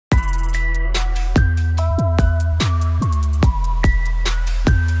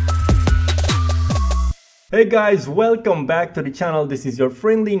Hey guys, welcome back to the channel. This is your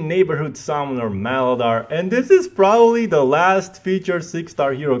friendly neighborhood summoner Maladar, and this is probably the last featured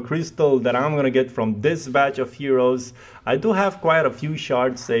 6-star hero crystal that I'm gonna get from this batch of heroes. I do have quite a few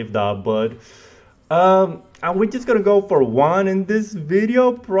shards saved up, but we're just gonna go for one in this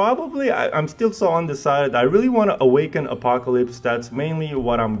video probably. I'm still so undecided. I really want to awaken Apocalypse. That's mainly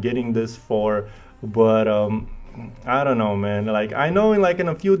what I'm getting this for, but I don't know, man. Like, I know in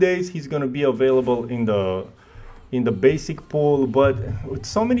a few days he's gonna be available in the basic pool, but with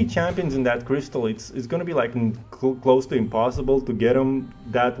so many champions in that crystal, it's gonna be like close to impossible to get him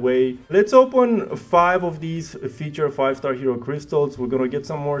that way. Let's open 5 of these feature 5-star hero crystals. We're gonna get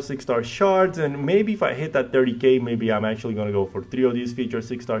some more 6-star shards, and maybe if I hit that 30k, maybe I'm actually gonna go for 3 of these feature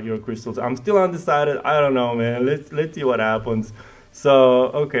 6-star hero crystals. I'm still undecided. I don't know, man. Let's see what happens. So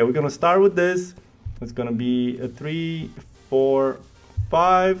okay, we're gonna start with this. It's gonna be a 3, 4,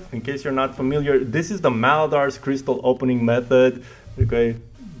 5. In case you're not familiar, this is the Maladar's crystal opening method. Okay,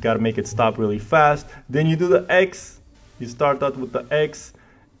 gotta make it stop really fast. Then you do the X. You start out with the X,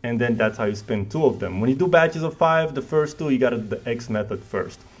 and then that's how you spin 2 of them. When you do batches of 5, the first 2 you gotta do the X method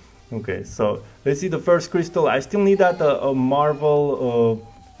first. Okay, so let's see the first crystal. I still need that Marvel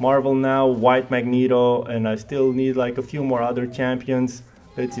now, White Magneto, and I still need like a few more other champions.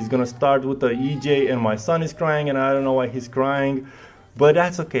 He's gonna start with the EJ, and my son is crying, and I don't know why he's crying, but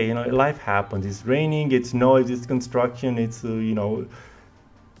that's okay. You know, life happens. It's raining, it's noise, it's construction, it's you know,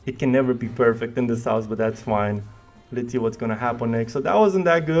 it can never be perfect in this house, but that's fine. Let's see what's gonna happen next. So that wasn't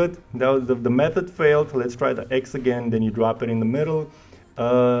that good. That was the method failed. Let's try the X again. Then you drop it in the middle,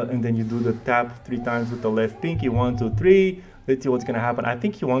 and then you do the tap 3 times with the left pinky. 1, 2, 3. Let's see what's gonna happen. I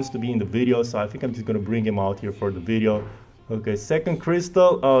think he wants to be in the video, so I think I'm just gonna bring him out here for the video. Okay, second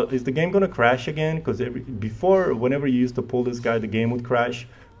crystal. Is the game gonna crash again? Because before, whenever you used to pull this guy, the game would crash.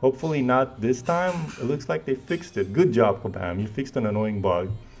 Hopefully not this time. It looks like they fixed it. Good job, Kabam. You fixed an annoying bug.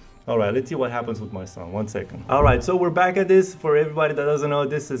 All right, let's see what happens with my son. 1 second. All right, so we're back at this. For everybody that doesn't know,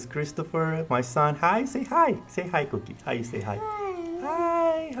 this is Christopher, my son. Hi, say hi. Say hi, Cookie. How you say hi?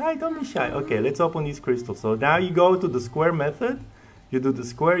 Hi. Hi, don't be shy. Okay, let's open these crystals. So now you go to the square method. You do the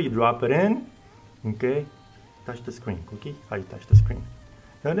square, you drop it in. Okay. Touch the screen, Cookie. How you touch the screen?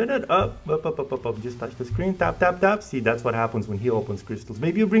 No, up. Just touch the screen. Tap, tap, tap. See, that's what happens when he opens crystals.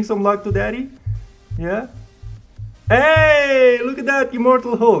 Maybe you bring some luck to Daddy? Yeah? Hey, look at that,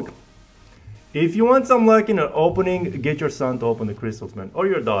 Immortal Hulk. If you want some luck in an opening, get your son to open the crystals, man. Or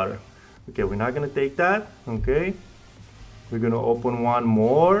your daughter. Okay, we're not going to take that. Okay. We're going to open one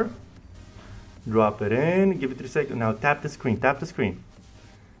more. Drop it in. Give it 3 seconds. Now tap the screen. Tap the screen.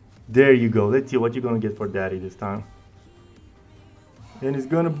 There you go. Let's see what you're gonna get for Daddy this time. And it's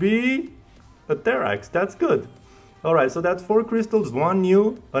gonna be a Therax. That's good. All right, so that's 4 crystals, 1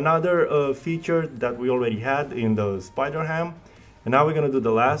 new, another feature that we already had in the Spider Ham, and now we're gonna do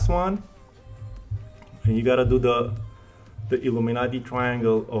the last one. And you gotta do the Illuminati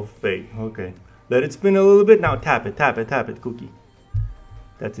Triangle of Fate. Okay, let it spin a little bit. Now tap it, tap it, tap it, Cookie.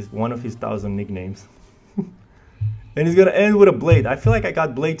 That is one of his 1,000 nicknames. And he's gonna end with a blade. I feel like I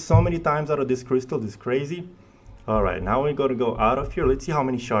got blade so many times out of this crystal. This is crazy. All right, now we're gonna go out of here. Let's see how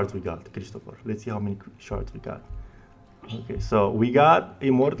many shards we got, Christopher. Let's see how many shards we got. Okay, so we got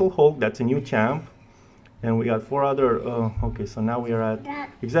Immortal Hulk. That's a new champ. And we got 4 other, okay, so now we are at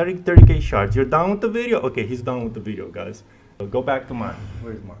exactly 30k shards. You're done with the video? Okay, he's done with the video, guys. So go back to mine.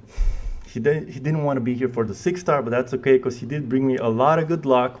 Where's mine? He didn't want to be here for the 6-star, but that's okay, because he did bring me a lot of good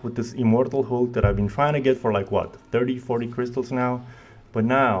luck with this Immortal Hulk that I've been trying to get for like, what, 30, 40 crystals now? But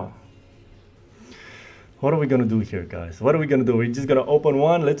now, what are we going to do here, guys? What are we going to do? We're just going to open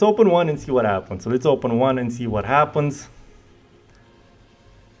one. Let's open one and see what happens. So let's open one and see what happens.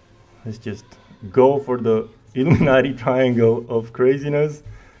 Let's just go for the Illuminati Triangle of Craziness.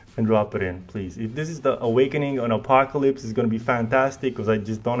 And drop it in, please. If this is the awakening on Apocalypse, it's gonna be fantastic, because I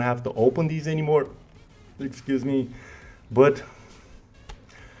just don't have to open these anymore. Excuse me. But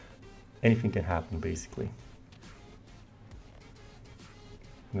anything can happen, basically.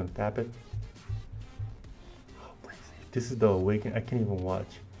 I'm gonna tap it. Oh, please. If this is the awakening, I can't even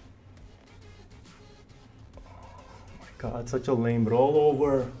watch. Oh my God, such a lame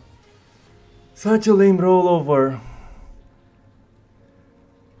rollover. Such a lame rollover.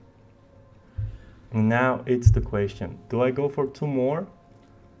 Now it's the question, do I go for 2 more?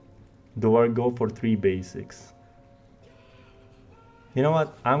 Do I go for 3 basics? You know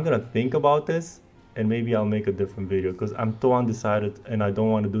what, I'm gonna think about this, and maybe I'll make a different video, because I'm too undecided and I don't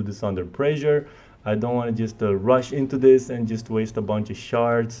want to do this under pressure. I don't want to just rush into this and just waste a bunch of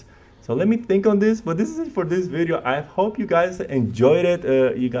shards. So let me think on this, but this is it for this video. I hope you guys enjoyed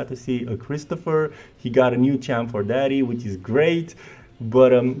it. You got to see Christopher. He got a new champ for daddy, which is great.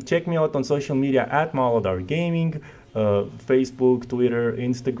 But check me out on social media at Maladar Gaming, Facebook, Twitter,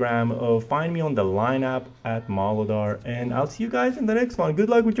 Instagram. Find me on the Line app at Maladar, and I'll see you guys in the next one. Good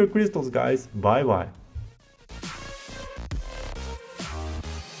luck with your crystals, guys. Bye bye.